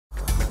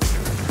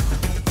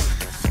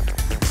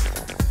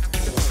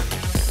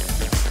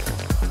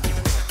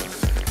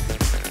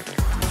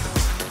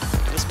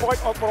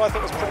what I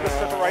thought was pretty good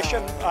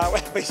preparation.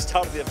 We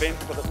started the event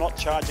with it not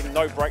charging,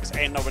 no brakes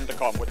and no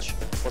intercom, which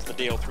was the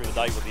deal through the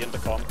day with the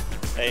intercom.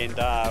 And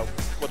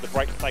with the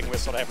brake thing, we're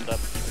sort of having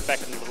to back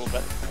in a little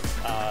bit,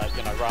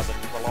 you know, rather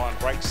than rely on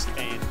brakes,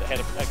 and had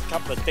a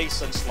couple of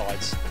decent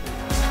slides.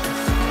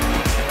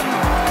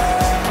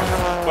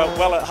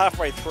 Well,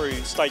 halfway through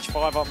stage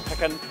 5 I'm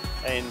picking,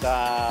 and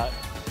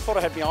thought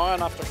I had my eye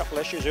on after a couple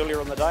of issues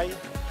earlier in the day.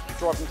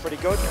 Driving pretty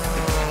good.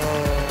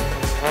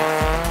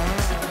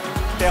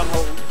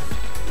 Downhill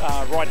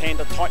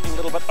right-hander tightening a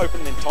little bit,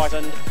 open then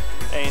tightened,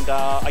 and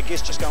I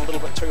guess just going a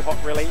little bit too hot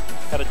really.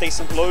 Had a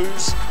decent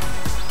lose.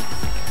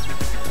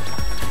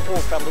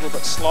 All felt a little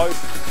bit slow.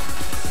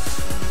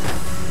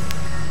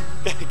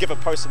 Give a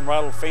post and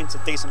rail fence a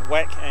decent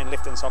whack, and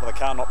left inside of the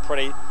car not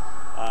pretty.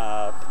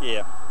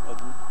 Yeah,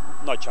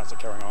 no chance of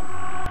carrying on.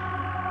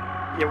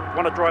 You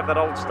want to drive that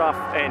old stuff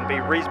and be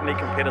reasonably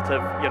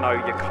competitive. You know,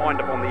 you're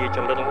kind of on the edge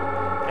a little,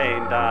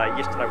 and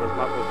yesterday was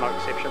no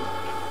exception.